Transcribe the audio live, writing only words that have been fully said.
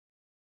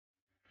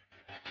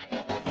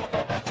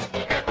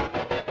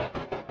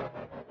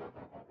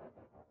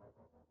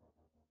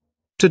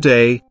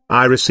Today,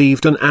 I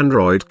received an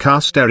Android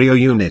car stereo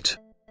unit.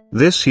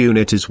 This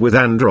unit is with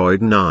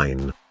Android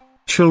 9.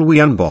 Shall we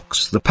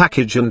unbox the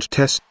package and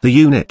test the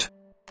unit?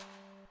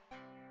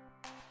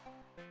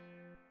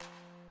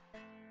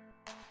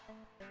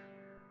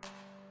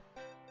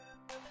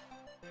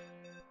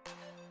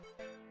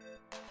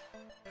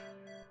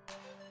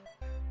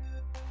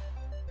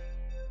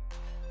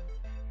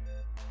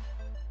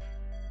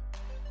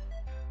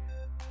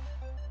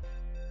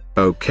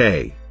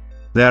 Okay.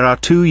 There are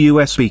two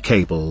USB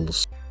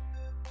cables.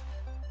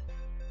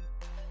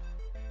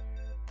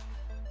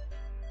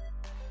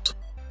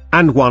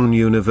 And one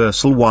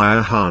universal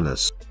wire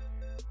harness.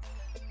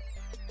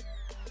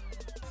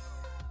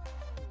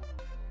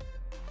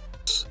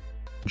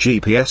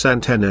 GPS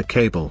antenna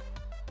cable.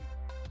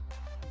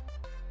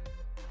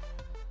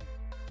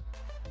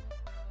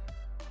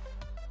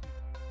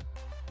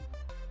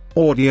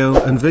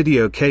 Audio and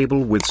video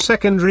cable with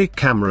secondary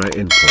camera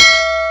input.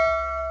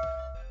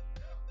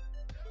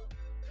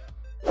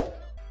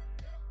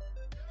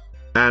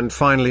 And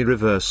finally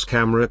reverse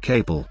camera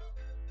cable.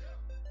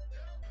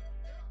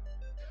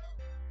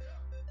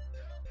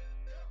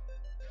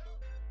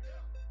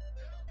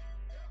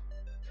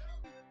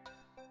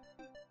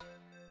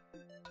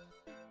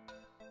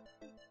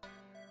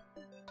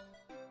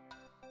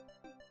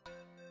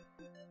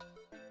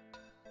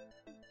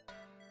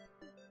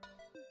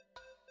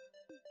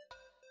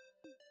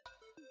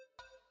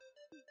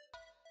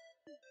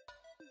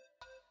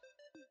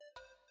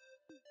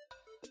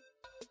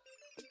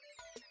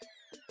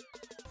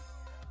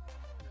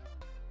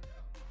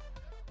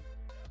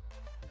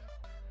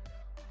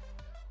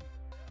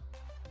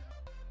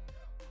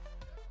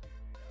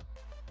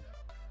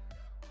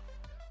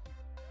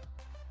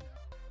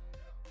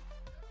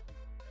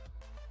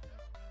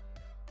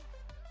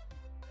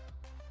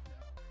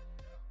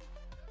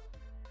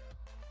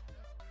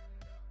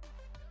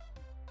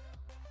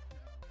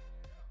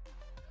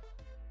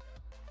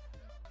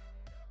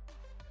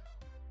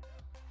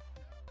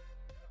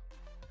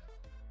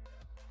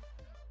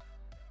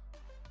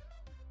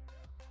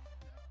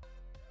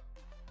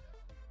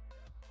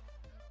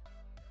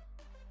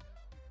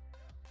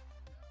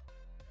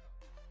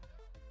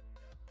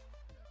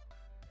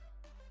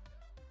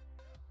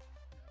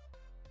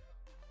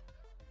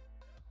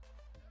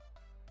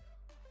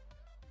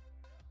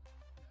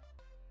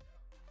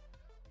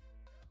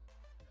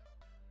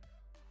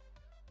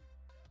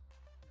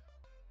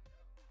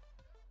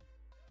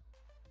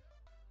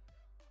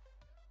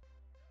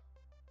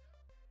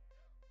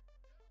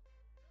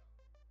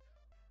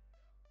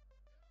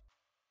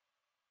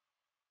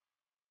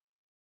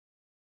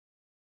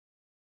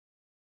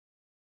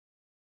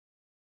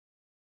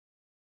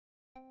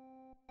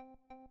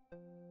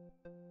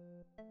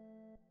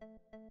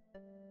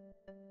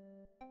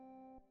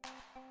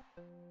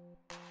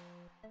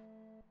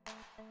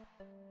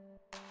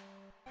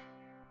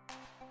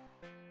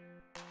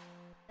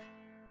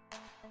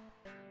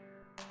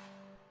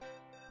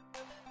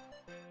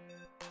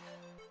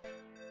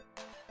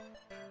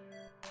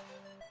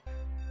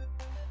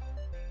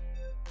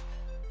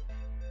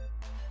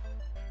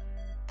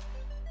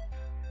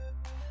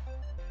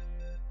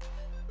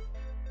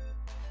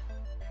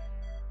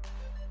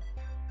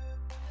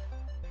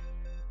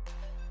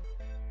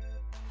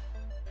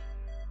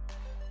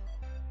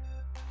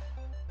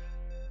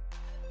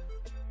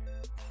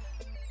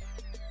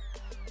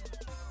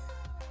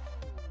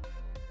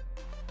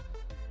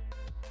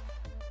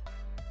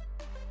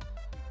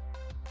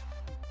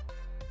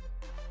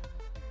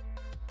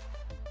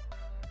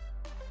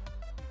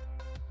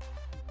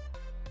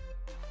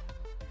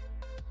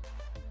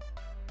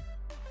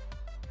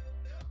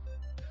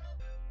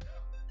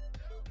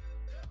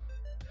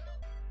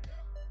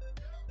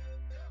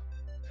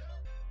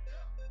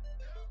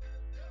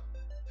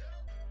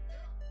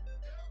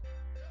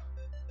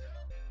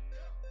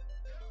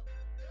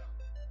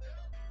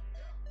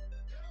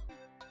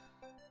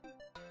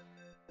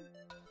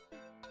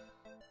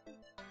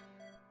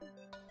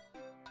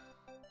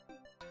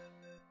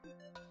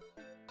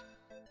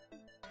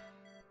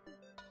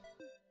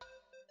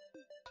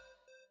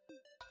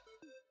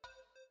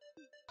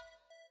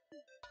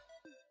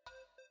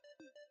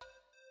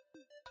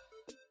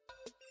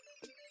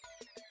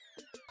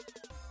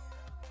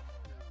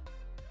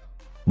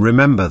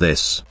 Remember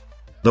this.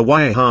 The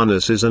wire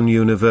harness is an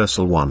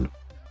universal one.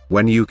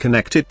 When you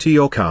connect it to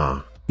your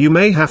car, you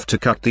may have to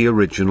cut the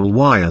original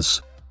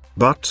wires.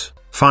 But,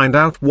 find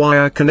out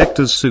wire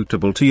connectors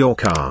suitable to your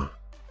car.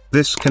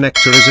 This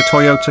connector is a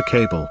Toyota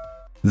cable.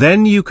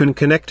 Then you can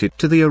connect it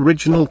to the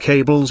original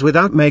cables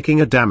without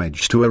making a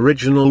damage to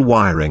original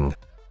wiring.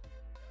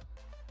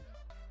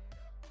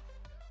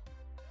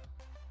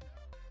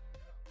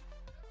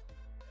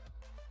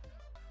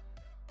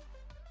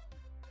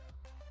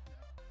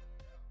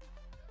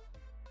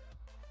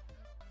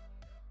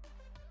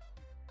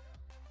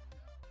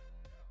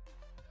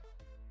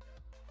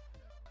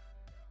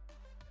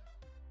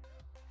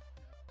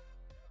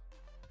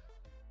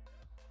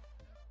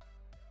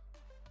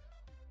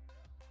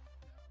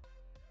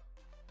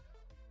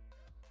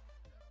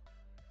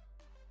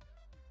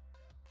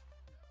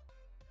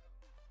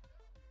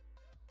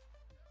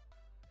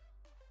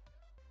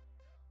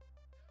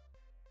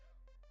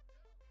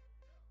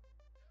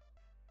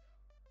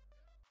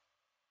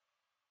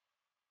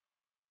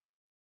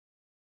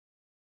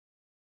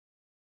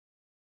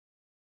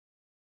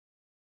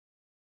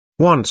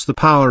 Once the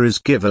power is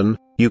given,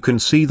 you can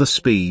see the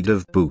speed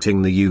of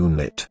booting the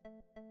unit.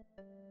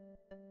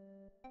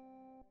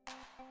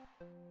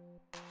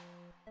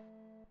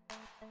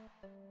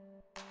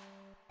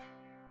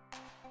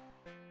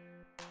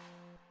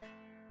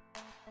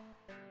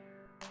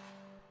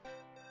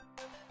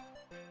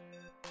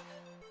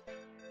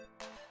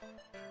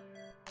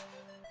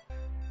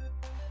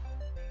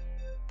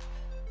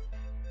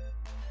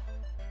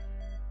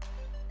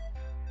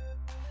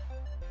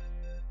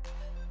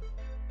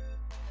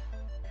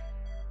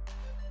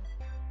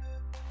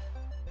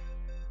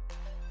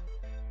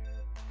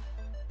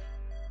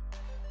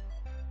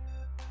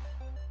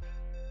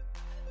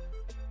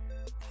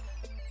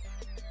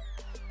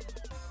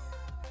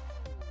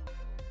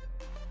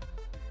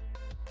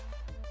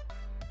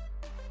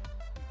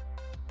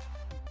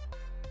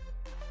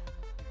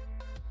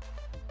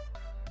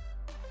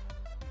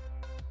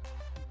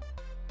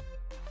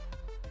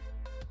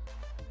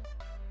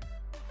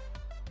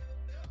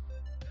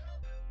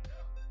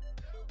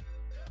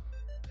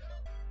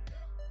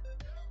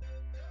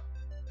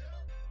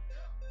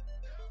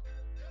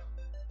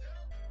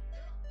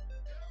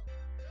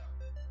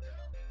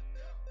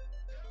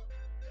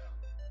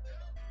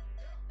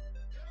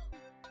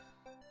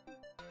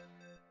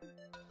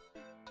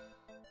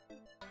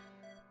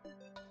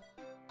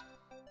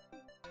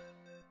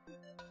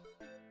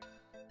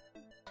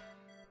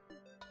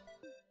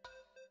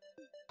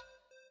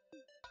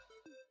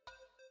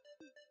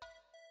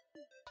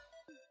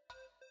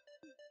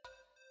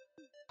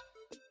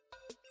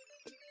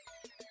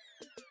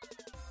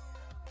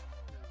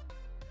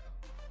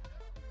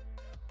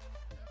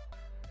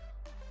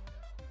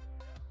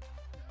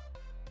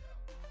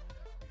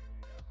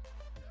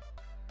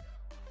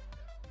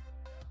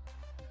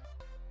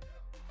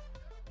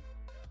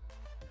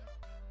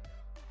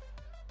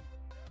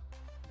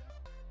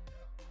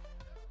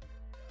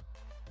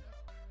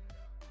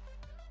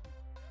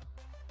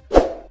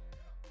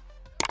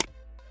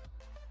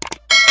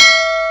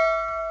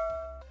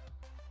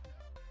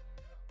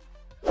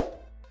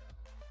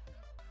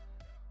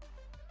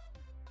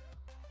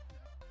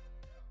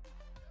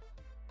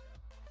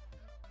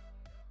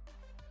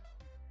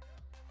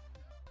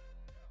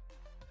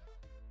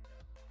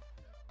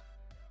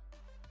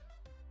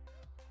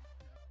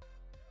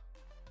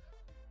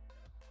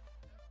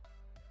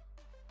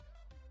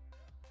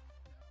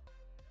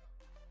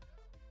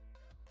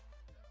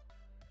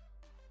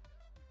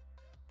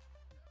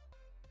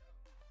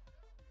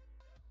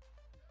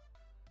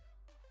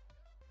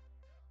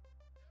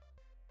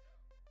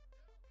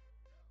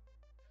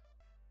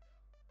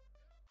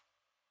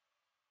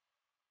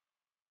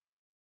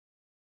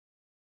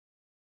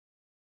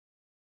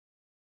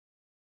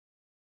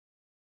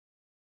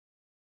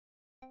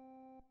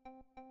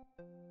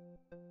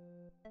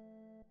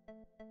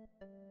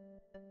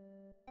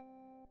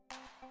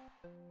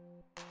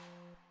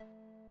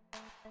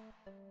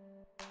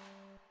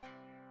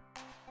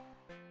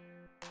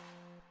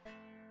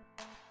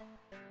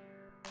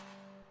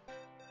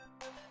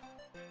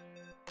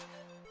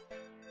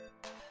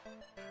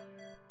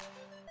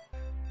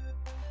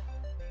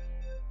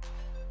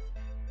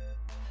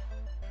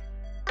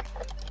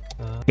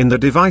 In the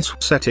device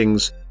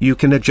settings, you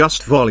can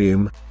adjust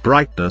volume,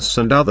 brightness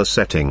and other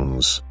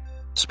settings.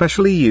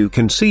 Especially you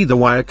can see the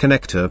wire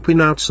connector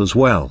pinouts as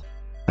well.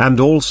 And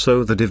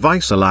also the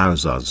device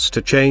allows us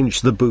to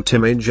change the boot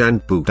image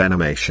and boot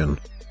animation.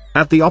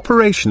 At the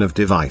operation of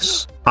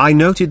device, I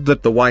noted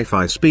that the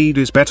Wi-Fi speed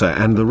is better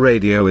and the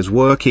radio is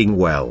working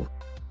well.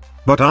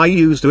 But I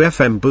used the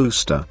FM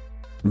booster.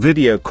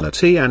 Video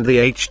quality and the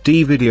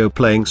HD video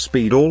playing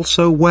speed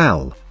also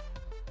well.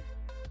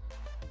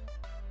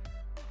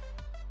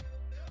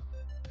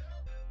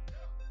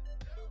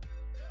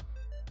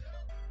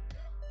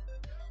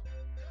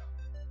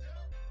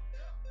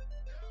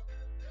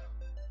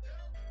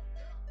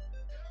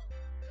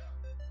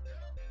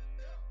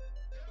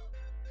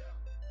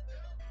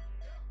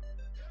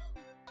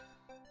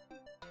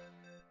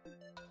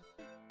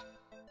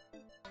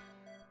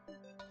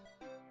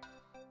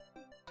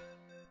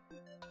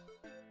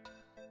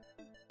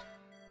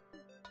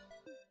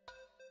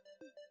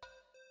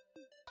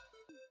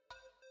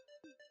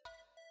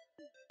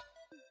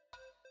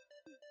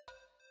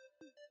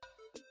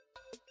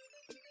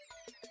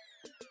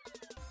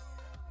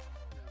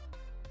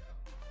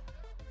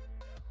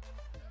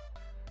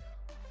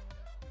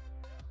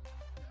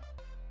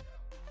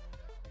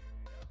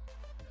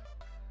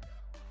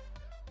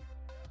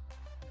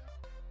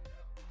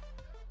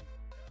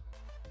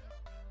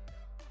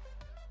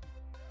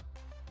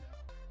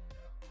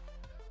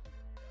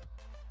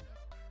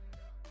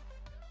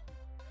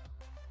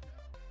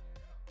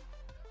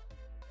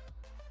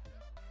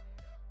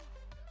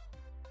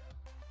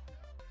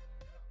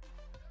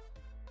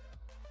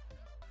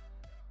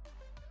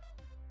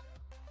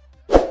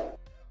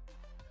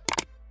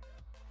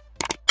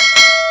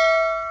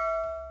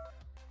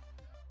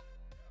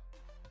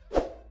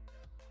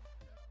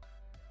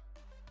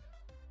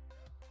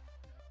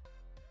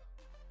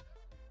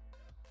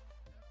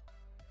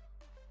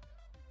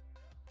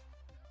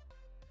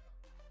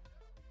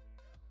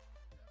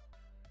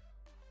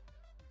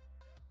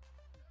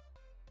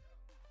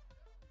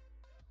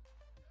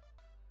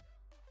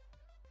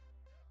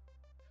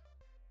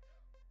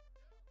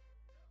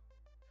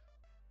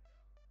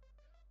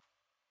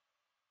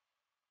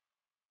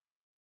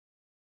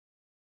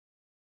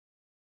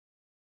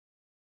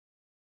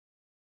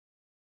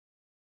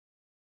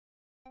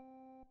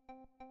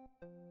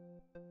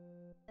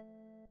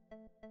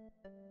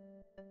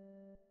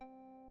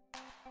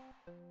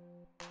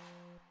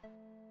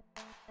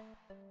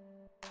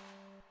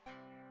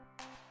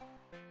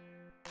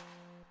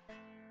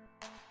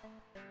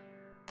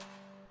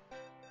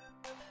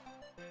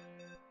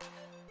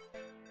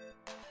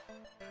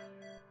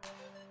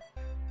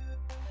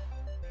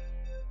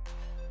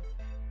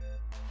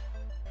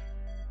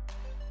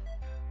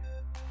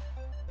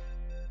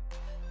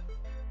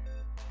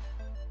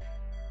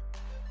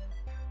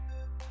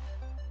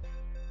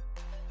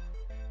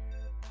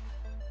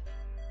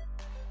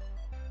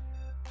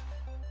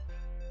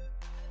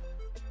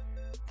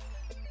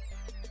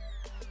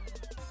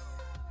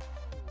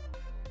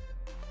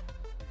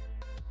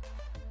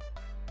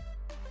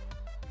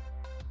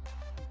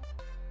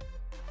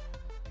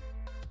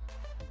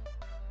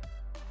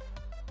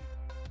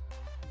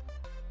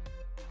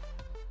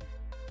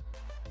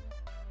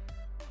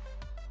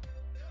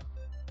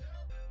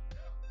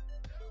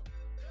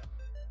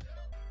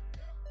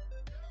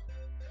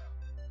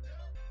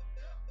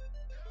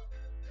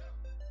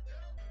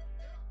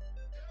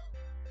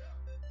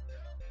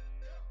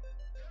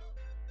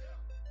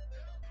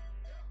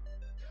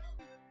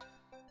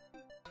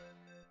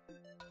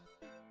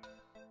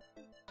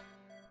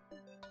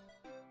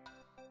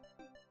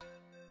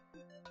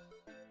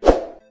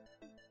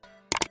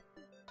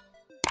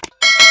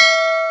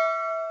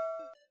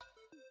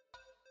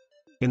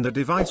 In the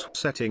device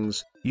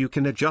settings, you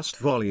can adjust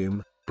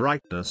volume,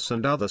 brightness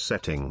and other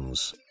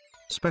settings.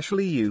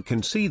 Especially you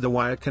can see the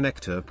wire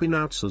connector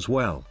pinouts as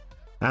well.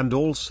 And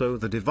also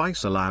the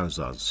device allows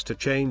us to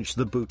change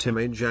the boot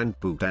image and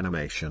boot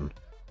animation.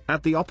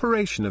 At the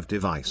operation of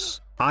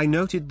device, I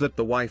noted that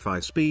the Wi-Fi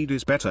speed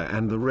is better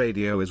and the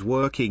radio is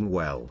working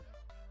well.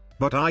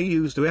 But I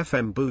used a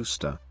FM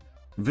booster.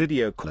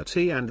 Video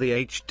quality and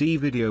the HD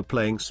video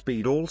playing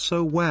speed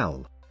also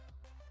well.